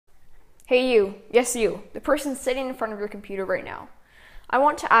Hey you, yes you, the person sitting in front of your computer right now. I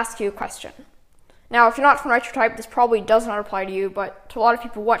want to ask you a question. Now, if you're not from Nitro Type, this probably does not apply to you, but to a lot of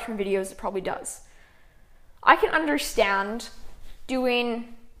people watching videos, it probably does. I can understand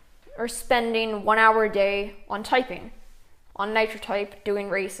doing or spending 1 hour a day on typing, on Nitro Type, doing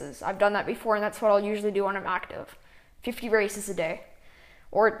races. I've done that before, and that's what I'll usually do when I'm active. 50 races a day.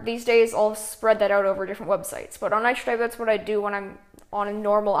 Or these days, I'll spread that out over different websites. But on Nitro Type, that's what I do when I'm on a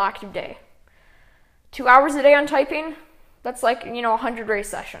normal active day. 2 hours a day on typing, that's like, 100 race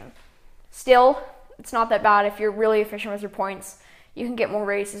session. Still, it's not that bad. If you're really efficient with your points, you can get more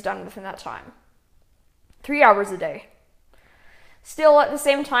races done within that time. 3 hours a day. Still, at the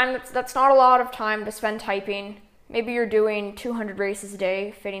same time, that's not a lot of time to spend typing. Maybe you're doing 200 races a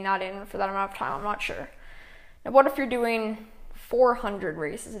day, fitting that in for that amount of time, I'm not sure. Now, what if you're doing 400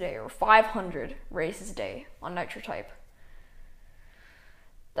 races a day or 500 races a day on Nitro Type?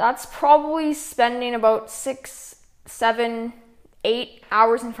 That's probably spending about 6, 7, 8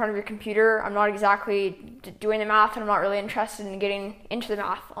 hours in front of your computer. I'm not exactly doing the math, and I'm not really interested in getting into the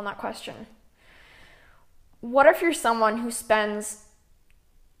math on that question. What if you're someone who spends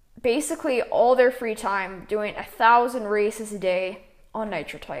basically all their free time doing 1,000 races a day on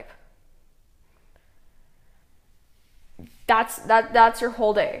Nitro Type? That's your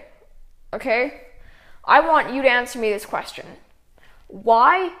whole day, okay? I want you to answer me this question.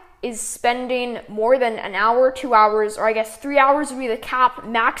 Why is spending more than an hour, 2 hours, or I guess 3 hours would be the cap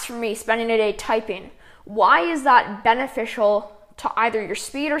max for me spending a day typing? Why is that beneficial to either your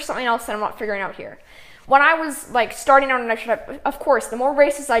speed or something else that I'm not figuring out here? When I was starting out on Nitro Type, of course, the more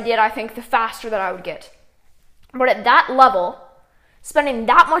races I did, I think the faster that I would get. But at that level, spending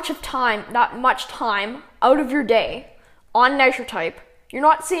that much time out of your day on Nitro Type, you're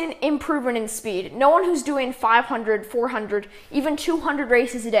not seeing an improvement in speed. No one who's doing 500, 400, even 200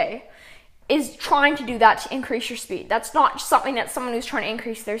 races a day is trying to do that to increase your speed. That's not something that someone who's trying to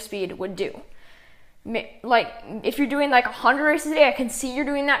increase their speed would do. If you're doing 100 races a day, I can see you're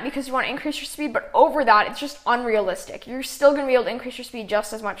doing that because you want to increase your speed, but over that, it's just unrealistic. You're still going to be able to increase your speed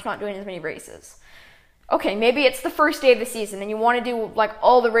just as much, not doing as many races. Okay, maybe it's the first day of the season and you want to do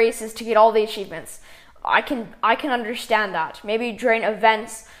all the races to get all the achievements. I can understand that. Maybe during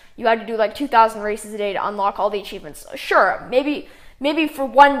events, you had to do 2,000 races a day to unlock all the achievements. Sure, maybe for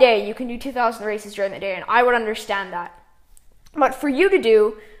one day you can do 2,000 races during the day, and I would understand that. But for you to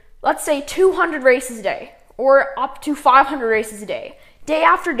do, let's say 200 races a day, or up to 500 races a day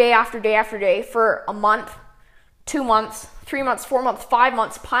after day after day after day for a month, 2 months, 3 months, 4 months, 5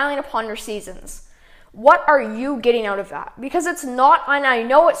 months, piling upon your seasons. What are you getting out of that? Because it's not, and I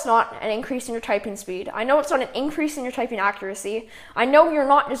know it's not an increase in your typing speed. I know it's not an increase in your typing accuracy. I know you're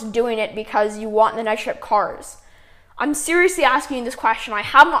not just doing it because you want the Nitro Type cars. I'm seriously asking you this question. I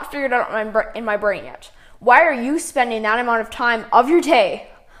have not figured it out in my brain yet. Why are you spending that amount of time of your day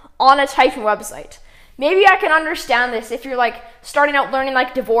on a typing website? Maybe I can understand this if you're starting out learning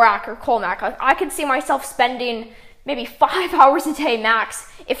Dvorak or Colmac. I could see myself spending maybe 5 hours a day max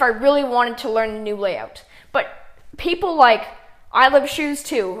if I really wanted to learn a new layout. But people I Live Shoes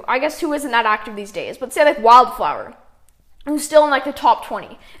too, I guess who isn't that active these days, but say Wildflower, who's still in the top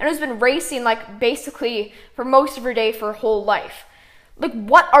 20, and who's been racing basically for most of her day for her whole life.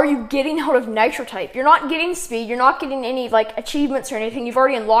 What are you getting out of Nitro Type? You're not getting speed, you're not getting any achievements or anything, you've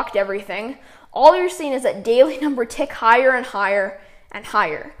already unlocked everything. All you're seeing is that daily number tick higher and higher and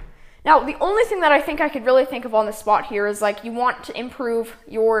higher. Now, the only thing that I think I could really think of on the spot here is you want to improve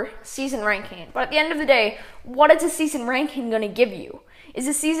your season ranking. But at the end of the day, what is a season ranking going to give you? Is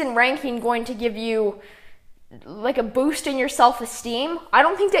a season ranking going to give you a boost in your self-esteem? I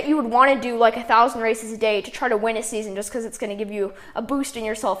don't think that you would want to do 1,000 races a day to try to win a season just because it's going to give you a boost in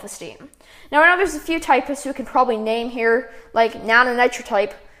your self-esteem. Now, I know there's a few typists who can probably name here, Nano Nitro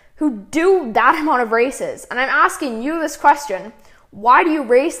Type, who do that amount of races. And I'm asking you this question. Why do you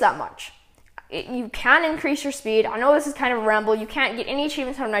race that much? You can increase your speed. I know this is kind of a ramble. You can't get any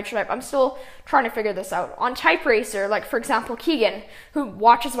achievements on Nitro Type. I'm still trying to figure this out. On Type Racer, for example, Keegan, who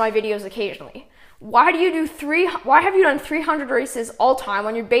watches my videos occasionally, why have you done 300 races all time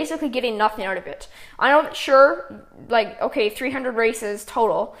when you're basically getting nothing out of it? I know that sure, 300 races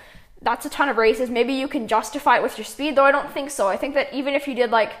total. That's a ton of races. Maybe you can justify it with your speed, though I don't think so. I think that even if you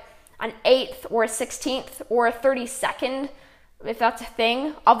did an 8th or a 16th or a 32nd, if that's a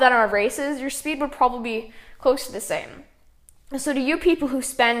thing, of that amount of races, your speed would probably be close to the same. So to you people who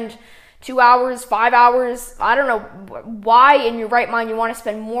spend 2 hours, 5 hours, I don't know why in your right mind you want to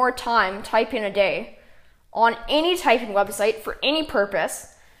spend more time typing a day on any typing website for any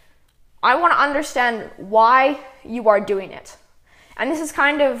purpose. I want to understand why you are doing it. And this is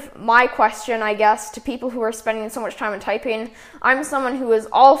kind of my question, I guess, to people who are spending so much time on typing. I'm someone who is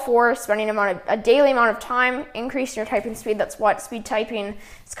all for spending a daily amount of time increasing your typing speed. That's what speed typing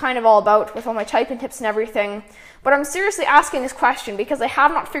is kind of all about with all my typing tips and everything. But I'm seriously asking this question because I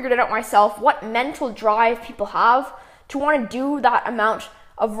have not figured it out myself, what mental drive people have to want to do that amount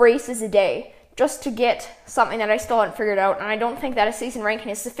of races a day just to get something that I still haven't figured out, and I don't think that a season ranking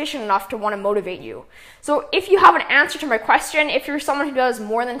is sufficient enough to want to motivate you. So if you have an answer to my question, if you're someone who does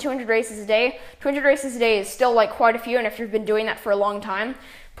more than 200 races a day, 200 races a day is still like quite a few, and if you've been doing that for a long time,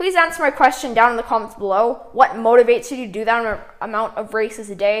 please answer my question down in the comments below. What motivates you to do that amount of races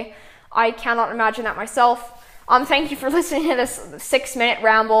a day? I cannot imagine that myself. Thank you for listening to this 6-minute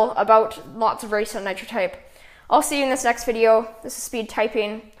ramble about lots of races on Nitro Type. I'll see you in this next video. This is speed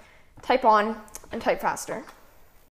typing. Type on and type faster.